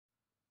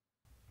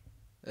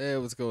Hey,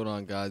 what's going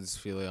on, guys? It's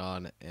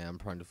Philion, and I'm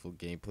trying to full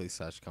gameplay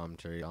slash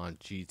commentary on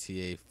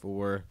GTA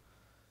 4.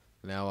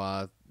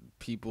 Now,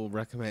 people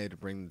recommended to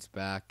bring this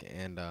back,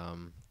 and I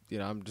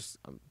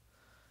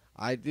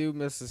do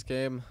miss this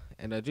game,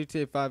 and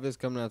GTA 5 is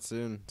coming out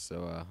soon,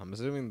 so I'm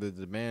assuming the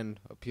demand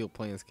appeal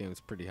playing this game is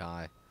pretty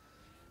high,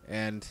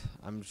 and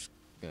I'm just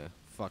gonna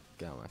fuck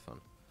out my phone.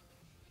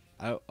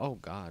 Oh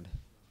God,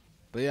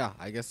 but yeah,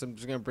 I guess I'm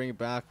just gonna bring it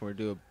back. We're gonna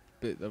do a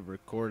bit of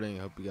recording.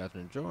 I hope you guys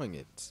are enjoying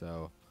it.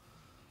 So.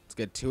 Let's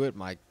get to it.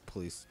 Mike,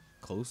 please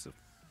close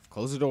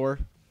the door.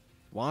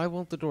 Why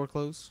won't the door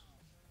close?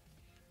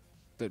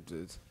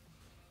 Is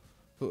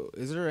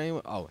there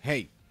anyone? Oh,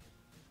 hey,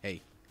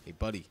 hey,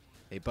 buddy,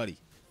 hey, buddy.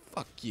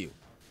 Fuck you.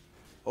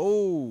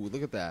 Oh,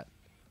 look at that.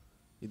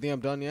 You think I'm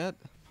done yet?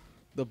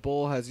 The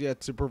bull has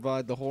yet to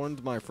provide the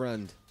horns, my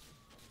friend.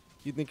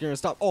 You think you're gonna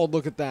stop? Oh,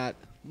 look at that.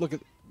 Look at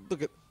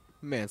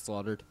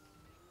manslaughtered.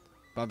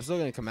 But I'm still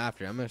gonna come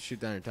after you. I'm gonna shoot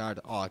down your tire.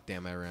 Oh,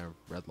 damn! I ran a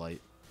red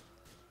light.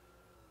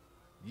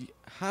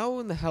 How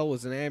in the hell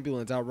was an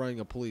ambulance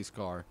outrunning a police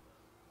car?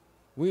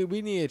 We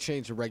need to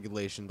change the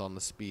regulations on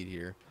the speed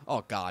here.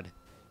 Oh, God.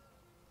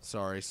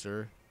 Sorry,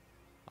 sir.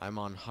 I'm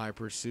on high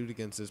pursuit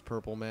against this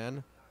purple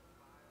man.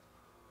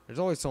 There's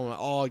always someone.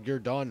 Oh, you're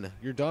done.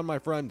 You're done, my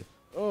friend.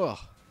 Ugh.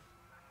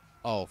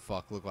 Oh,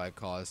 fuck. Look what I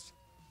caused.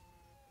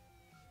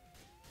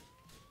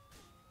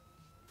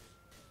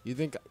 You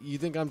think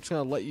I'm just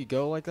gonna let you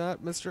go like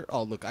that, mister?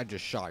 Oh, look. I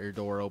just shot your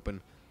door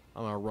open.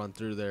 I'm gonna run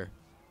through there.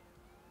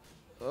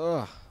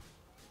 Ugh.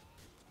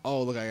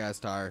 Oh, look. I got his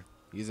tire.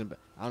 I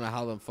don't know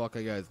how the fuck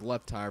I got his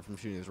left tire from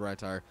shooting his right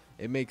tire.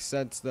 It makes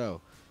sense, though.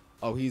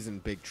 Oh, he's in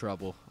big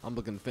trouble. I'm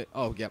looking fit.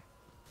 Oh, yep.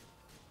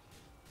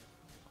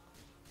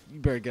 You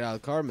better get out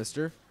of the car,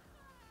 mister.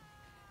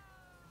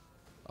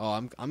 Oh,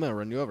 I'm gonna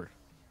run you over.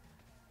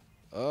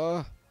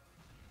 All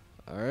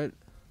right.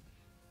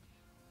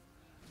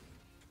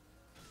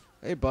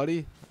 Hey,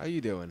 buddy. How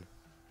you doing?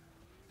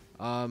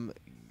 Um,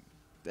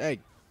 hey,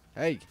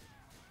 hey,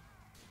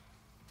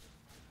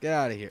 get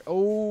out of here.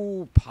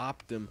 Oh,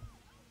 popped him.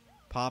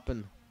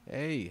 Popping.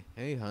 Hey,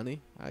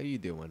 honey. How you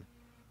doing?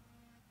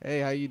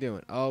 Hey, how you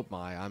doing? Oh,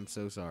 my. I'm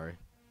so sorry.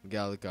 Get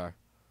out of the car.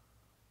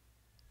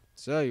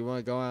 So, you want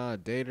to go on a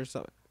date or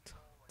something?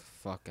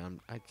 Fuck,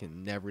 I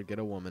can never get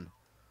a woman.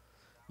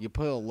 You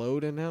put a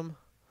load in him?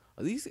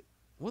 Are these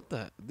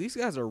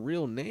guys are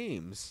real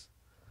names.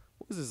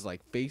 What is this,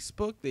 like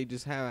Facebook? They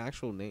just have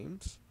actual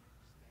names?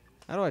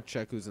 How do I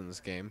check who's in this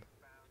game?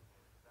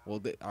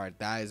 Well, alright,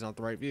 that is not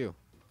the right view.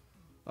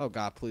 Oh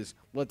God, please.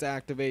 Let's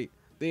activate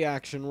the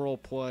action role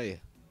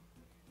play.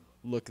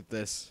 Look at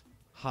this.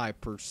 High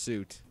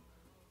pursuit.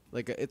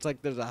 It's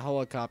like there's a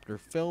helicopter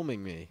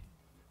filming me.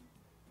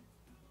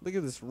 Look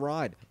at this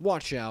ride.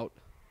 Watch out.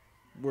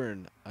 We're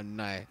in a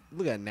night.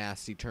 Look at a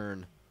nasty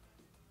turn.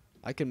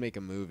 I can make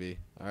a movie.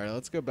 Alright,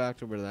 let's go back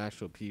to where the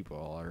actual people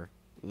are.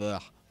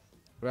 Ugh.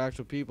 Where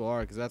actual people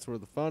are, because that's where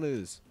the fun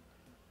is.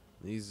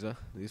 These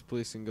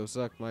police can go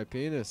suck my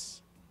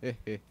penis.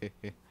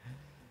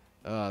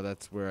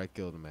 That's where I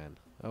killed a man.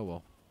 Oh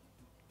well.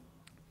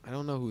 I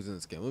don't know who's in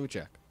this game. Let me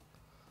check.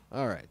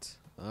 Alright.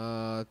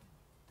 By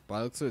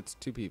the looks of it, it's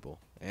two people.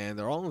 And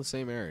they're all in the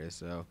same area,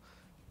 so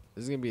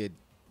this is gonna be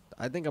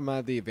I think I'm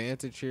at the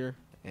advantage here,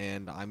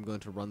 and I'm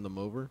going to run them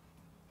over.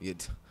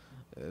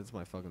 That's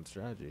my fucking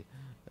strategy.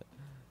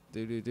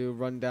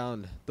 Run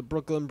down the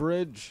Brooklyn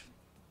Bridge.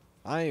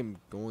 I am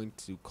going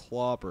to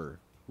clobber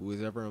who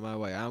is ever in my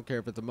way. I don't care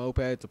if it's a moped,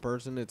 it's a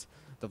person, it's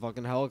the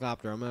fucking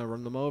helicopter. I'm gonna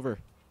run them over.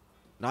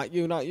 Not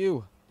you, not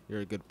you.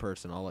 You're a good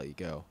person. I'll let you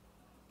go.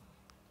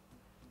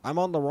 I'm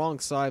on the wrong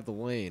side of the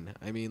lane.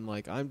 I mean,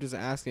 like, I'm just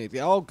asking.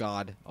 Oh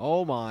God.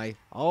 Oh my.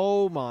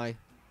 Oh my.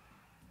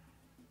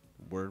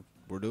 We're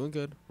doing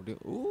good.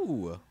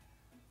 Ooh,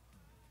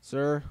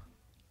 sir,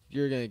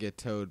 you're gonna get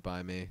towed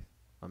by me.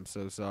 I'm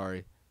so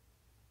sorry.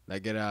 Now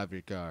get out of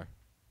your car.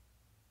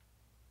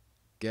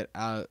 Get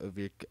out of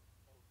your.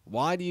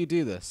 Why do you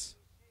do this?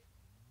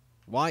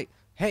 Why?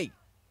 Hey!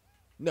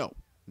 No!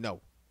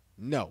 No!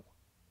 No!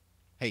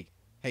 Hey!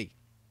 Hey!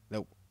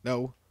 No!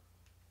 No!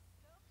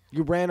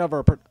 You ran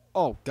over a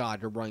oh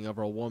God! You're running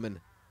over a woman.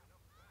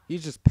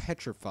 He's just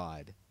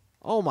petrified.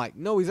 Oh my!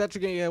 No! He's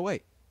actually gonna get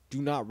away.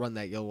 Do not run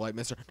that yellow light,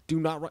 mister. Do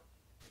not run.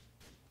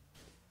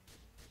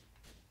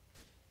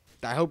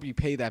 I hope you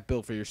pay that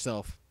bill for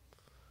yourself.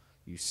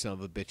 You son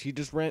of a bitch. He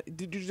just ran.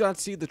 Did you not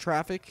see the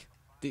traffic?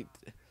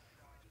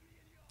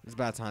 It's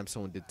about time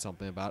someone did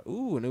something about.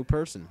 Ooh, a new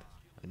person.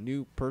 A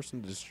new person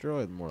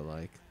destroyed, more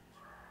like.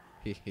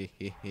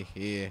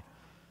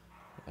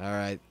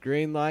 Alright,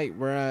 green light.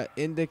 We're gonna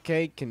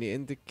indicate. Can you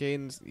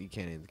indicate? You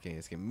can't indicate.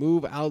 This game.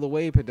 Move out of the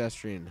way,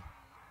 pedestrian.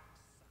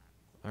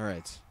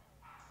 Alright.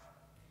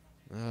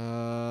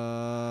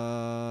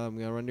 I'm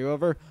gonna run you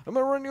over. I'm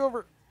gonna run you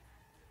over.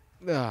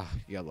 Ah,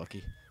 you got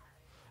lucky.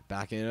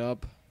 Backing it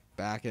up.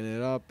 Backing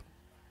it up.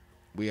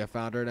 We have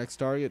found our next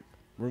target.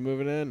 We're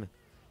moving in.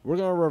 We're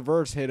gonna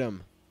reverse hit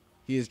him.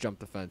 He has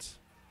jumped the fence.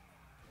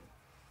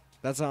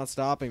 That's not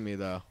stopping me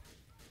though.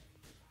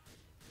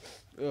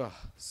 Ugh,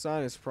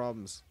 sinus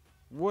problems.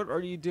 What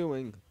are you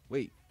doing?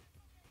 Wait.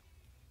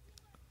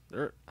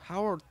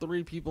 How are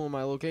 3 people in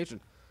my location?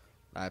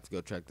 I have to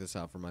go check this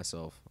out for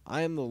myself.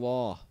 I am the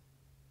law.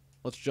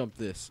 Let's jump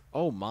this.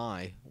 Oh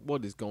my.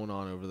 What is going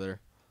on over there?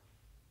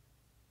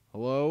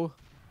 Hello?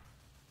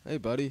 Hey,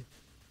 buddy.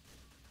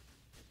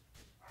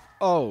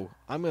 Oh,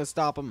 I'm gonna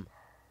stop him.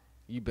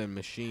 You've been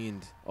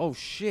machined. Oh,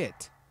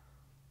 shit.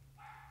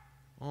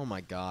 Oh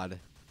my god.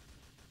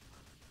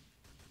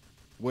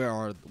 What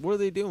are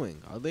they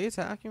doing? Are they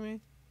attacking me?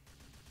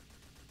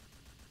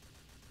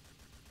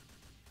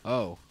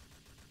 Oh.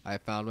 I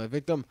found my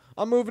victim.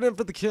 I'm moving in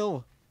for the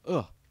kill.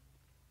 Ugh.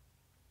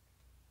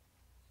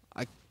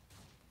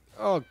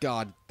 Oh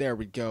god, there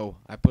we go.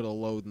 I put a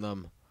load in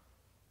them.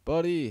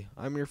 Buddy,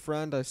 I'm your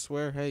friend, I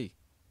swear. Hey.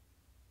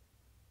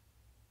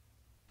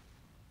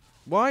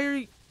 Why are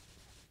you...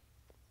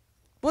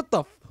 What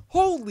the...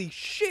 Holy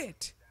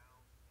shit!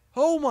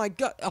 Oh my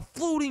god, a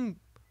floating...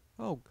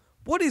 Oh,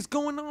 what is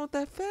going on with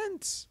that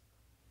fence?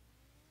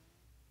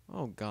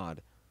 Oh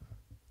god.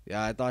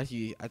 Yeah, I thought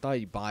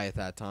he'd buy it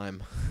that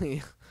time.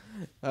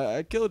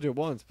 I killed you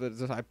once, but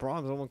I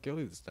promise I won't kill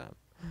you this time.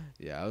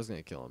 Yeah, I was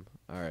gonna kill him.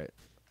 Alright.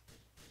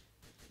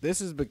 This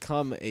has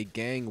become a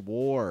gang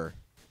war.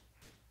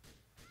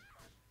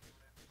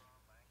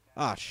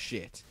 Ah,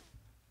 shit.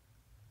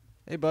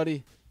 Hey,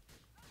 buddy.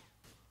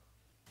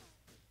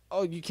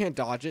 Oh, you can't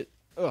dodge it.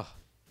 Ugh.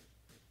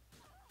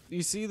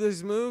 You see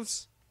these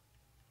moves?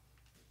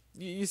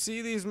 You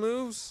see these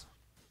moves?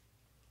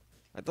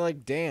 I have to,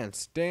 like,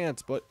 dance,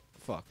 but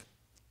fuck.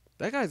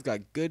 That guy's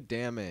got good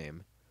damn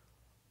aim.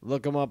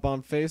 Look him up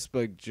on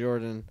Facebook,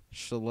 Jordan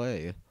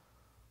Chalet.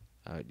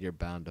 You're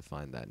bound to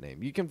find that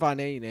name. You can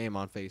find any name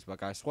on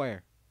Facebook, I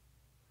swear.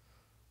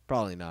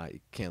 Probably not.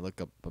 You can't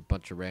look up a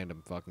bunch of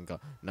random fucking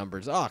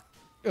numbers. Ah,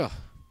 ugh.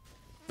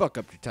 Fuck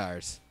up your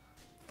tires.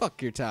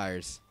 Fuck your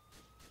tires.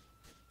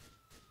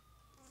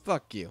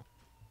 Fuck you.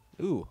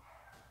 Ooh,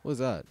 what was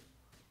that?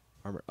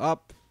 Armor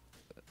up.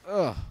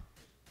 Ugh.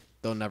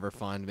 They'll never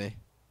find me.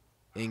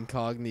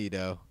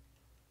 Incognito.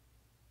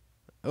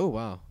 Oh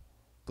wow.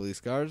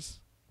 Police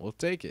cars. We'll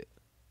take it.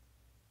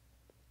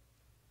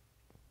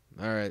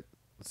 Alright,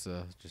 let's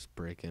just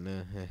break in.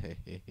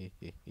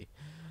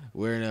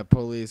 We're in a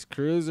police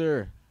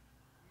cruiser.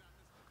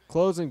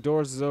 Closing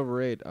doors is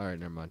over 8. Alright,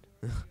 never mind.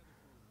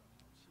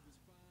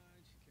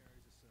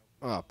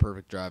 Oh,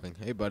 perfect driving.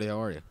 Hey, buddy,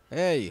 how are you?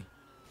 Hey!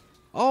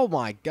 Oh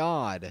my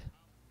god!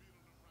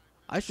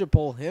 I should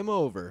pull him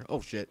over.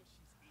 Oh, shit.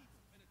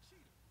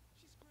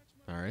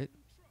 Alright.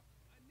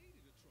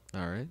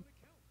 Alright.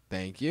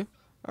 Thank you.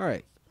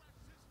 Alright.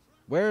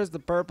 Where's the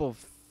purple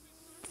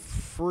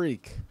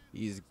freak?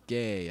 He's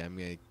gay. I'm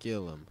gonna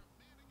kill him.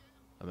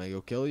 I'm gonna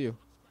go kill you.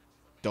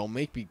 Don't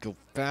make me go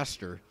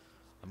faster.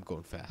 I'm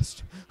going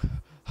fast.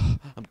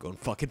 I'm going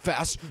fucking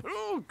fast.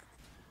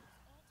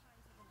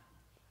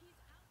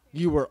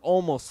 You were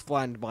almost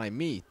flattened by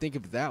me. Think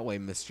of it that way,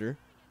 mister.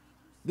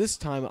 This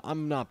time,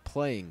 I'm not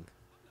playing.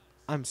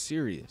 I'm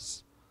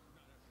serious.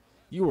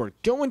 You are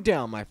going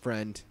down, my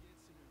friend.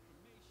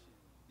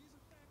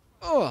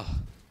 Ugh.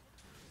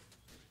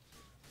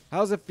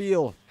 How's it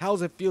feel?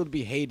 How's it feel to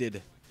be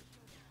hated?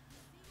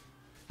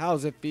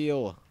 How's it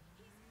feel?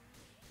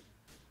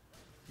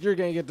 You're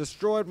gonna get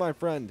destroyed, my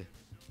friend.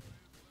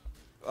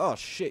 Oh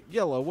shit,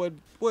 Yellow, what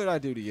did I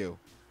do to you?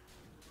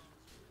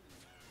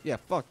 Yeah,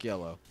 fuck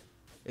Yellow.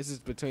 This is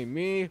between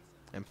me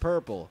and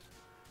Purple.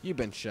 You've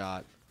been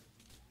shot.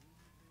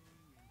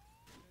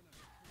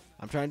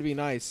 I'm trying to be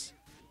nice.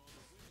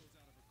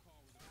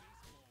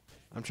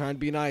 I'm trying to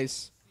be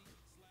nice.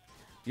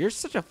 You're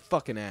such a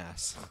fucking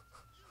ass.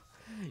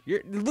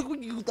 Look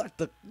what you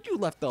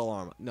left the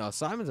alarm. No,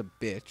 Simon's a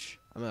bitch.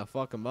 I'm gonna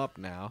fuck him up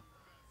now.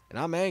 And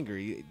I'm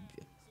angry.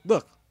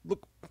 Look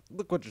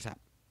what just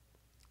happened.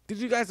 Did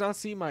you guys not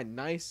see my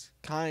nice,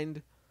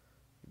 kind,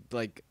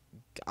 like,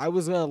 I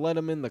was gonna let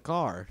him in the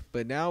car,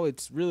 but now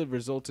it's really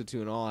resulted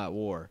to an all-out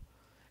war.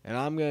 And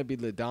I'm gonna be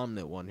the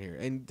dominant one here.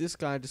 And this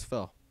guy just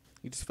fell.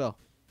 He just fell.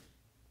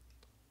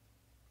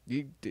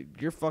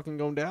 You're fucking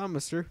going down,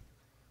 mister.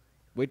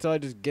 Wait till I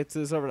just get to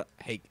this over.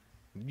 Hey,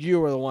 you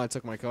were the one that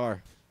took my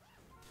car.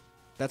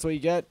 That's what you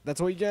get? That's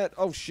what you get?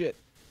 Oh, shit.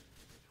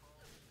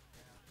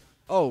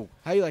 Oh,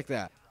 how you like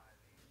that?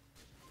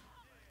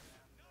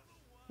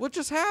 What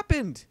just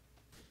happened?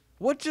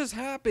 What just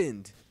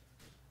happened?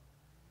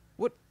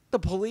 What? The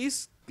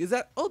police? Is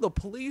that? Oh, the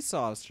police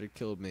officer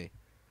killed me.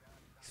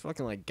 He's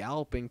fucking like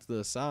galloping to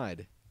the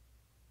side.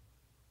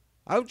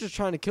 I was just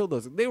trying to kill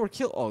those. They were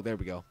killed. Oh, there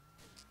we go.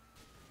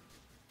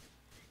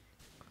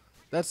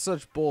 That's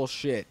such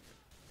bullshit.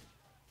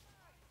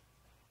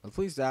 The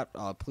police are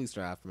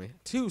after me.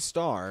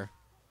 2-star.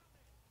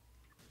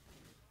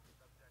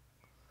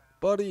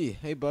 Buddy.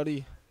 Hey,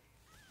 buddy.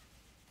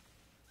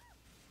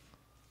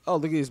 Oh,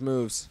 look at these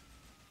moves.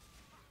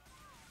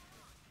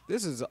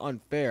 This is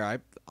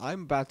unfair.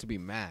 I'm about to be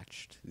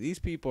matched. These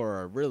people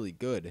are really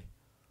good.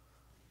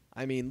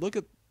 I mean, look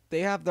at... They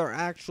have their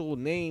actual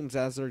names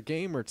as their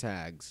gamer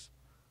tags.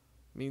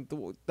 I mean,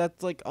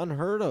 that's like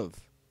unheard of.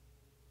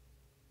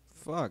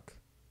 Fuck.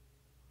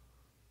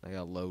 I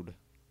gotta load.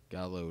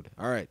 Gotta load.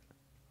 Alright.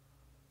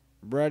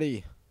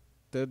 Ready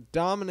to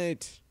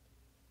dominate.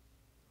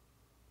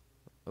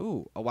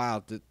 Ooh, oh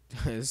wow.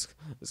 This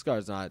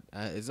car's not,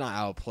 it's not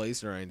out of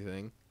place or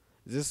anything.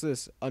 Is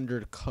this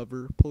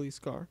undercover police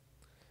car?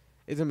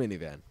 It's a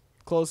minivan.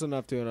 Close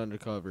enough to an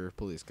undercover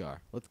police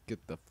car. Let's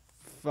get the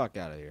fuck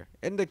out of here.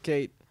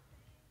 Indicate.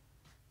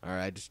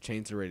 Alright, I just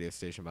changed the radio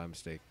station by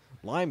mistake.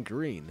 Lime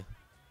green.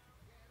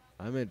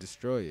 I'm gonna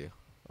destroy you.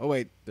 Oh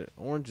wait, the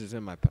orange is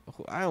in my...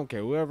 I don't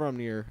care. Whoever I'm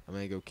near, I'm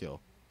gonna go kill.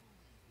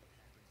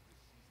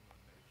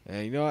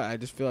 And you know what? I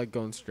just feel like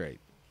going straight.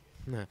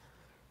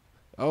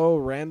 Oh,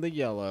 ran the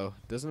yellow.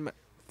 Doesn't matter.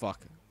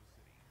 Fuck.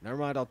 Never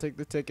mind, I'll take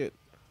the ticket.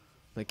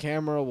 The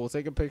camera will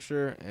take a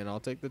picture, and I'll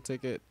take the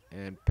ticket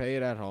and pay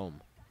it at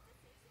home.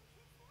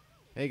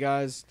 Hey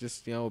guys,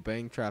 just, you know,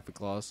 obeying traffic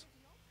laws.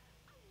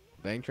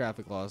 Obeying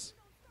traffic laws.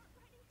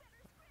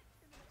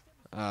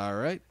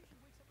 Alright.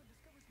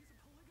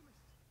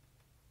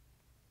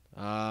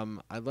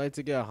 I'd like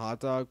to get a hot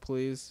dog,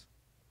 please.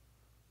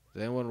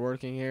 Is anyone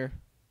working here?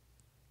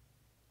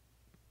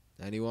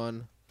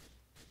 Anyone?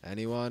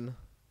 Anyone?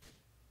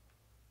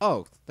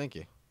 Oh, thank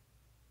you.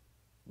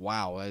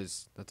 Wow,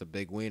 that's a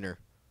big wiener.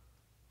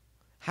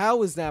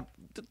 How is that?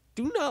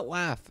 Do not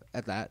laugh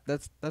at that.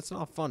 That's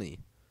not funny.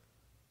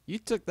 You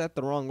took that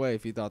the wrong way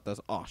if you thought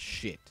that's... Oh,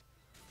 shit.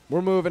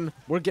 We're moving.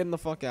 We're getting the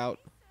fuck out.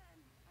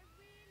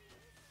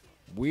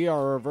 We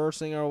are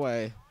reversing our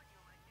way.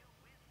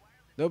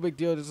 No big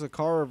deal. Just a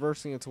car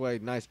reversing its way.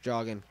 Nice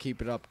jogging.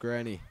 Keep it up,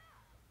 Granny.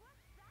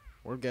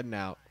 We're getting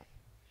out.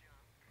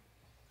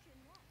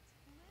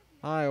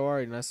 Hi, how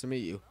are you? Nice to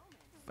meet you.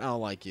 I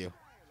don't like you.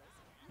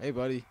 Hey,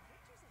 buddy.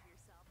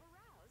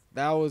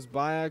 That was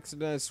by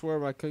accident. I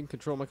swear I couldn't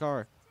control my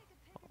car.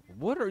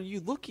 What are you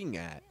looking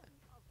at?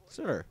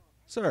 Sir.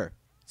 Sir.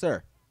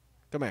 Sir.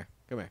 Come here.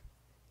 Come here.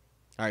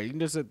 Alright, you can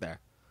just sit there.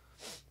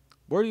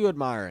 What are you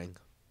admiring?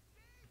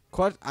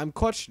 I'm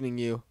questioning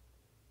you.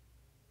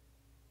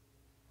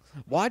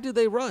 Why do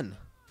they run?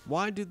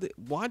 Why do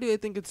they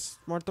think it's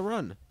smart to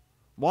run?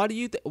 Why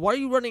are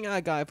you running at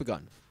a guy with a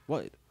gun?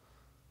 What?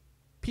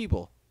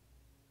 People.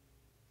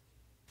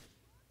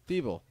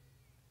 People.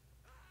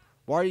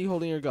 Why are you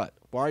holding your gut?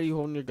 Why are you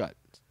holding your gut?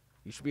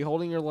 You should be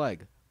holding your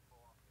leg.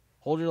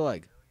 Hold your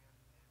leg.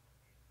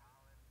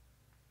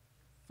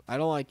 I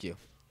don't like you.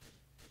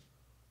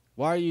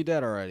 Why are you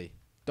dead already?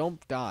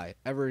 Don't die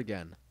ever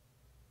again.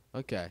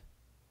 Okay.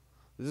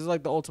 This is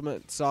like the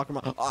ultimate soccer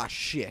mom. Ah,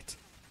 shit.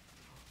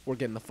 We're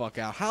getting the fuck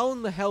out. How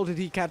in the hell did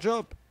he catch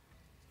up?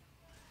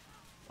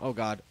 Oh,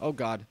 God. Oh,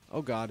 God.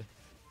 Oh, God.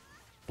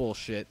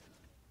 Bullshit.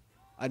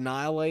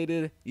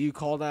 Annihilated? You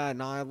call that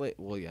annihilate?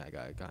 Well, yeah, I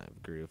kind of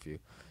agree with you.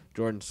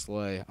 Jordan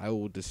Slay, I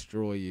will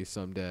destroy you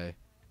someday.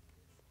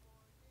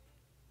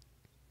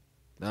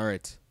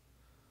 Alright.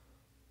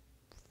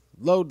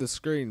 Load the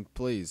screen,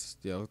 please.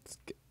 Yo,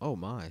 oh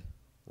my.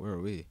 Where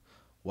are we?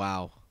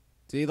 Wow.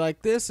 See,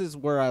 like, this is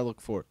where I look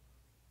for.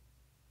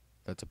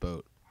 That's a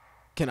boat.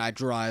 Can I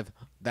drive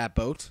that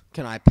boat?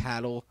 Can I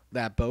paddle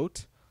that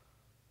boat?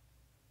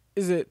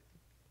 Is it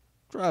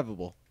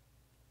drivable?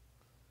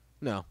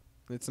 No,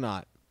 it's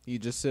not. You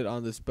just sit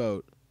on this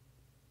boat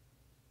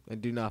and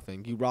do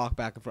nothing. You rock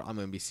back and forth. I'm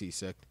going to be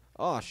seasick.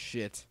 Oh,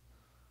 shit.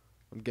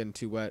 I'm getting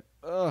too wet.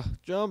 Ugh,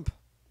 jump.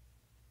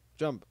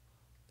 Jump.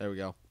 There we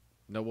go.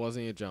 No,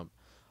 wasn't a jump.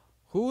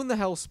 Who in the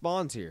hell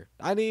spawns here?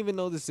 I didn't even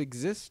know this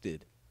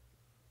existed.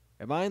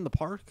 Am I in the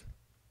park?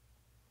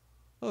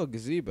 Oh,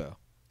 gazebo.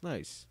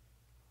 Nice.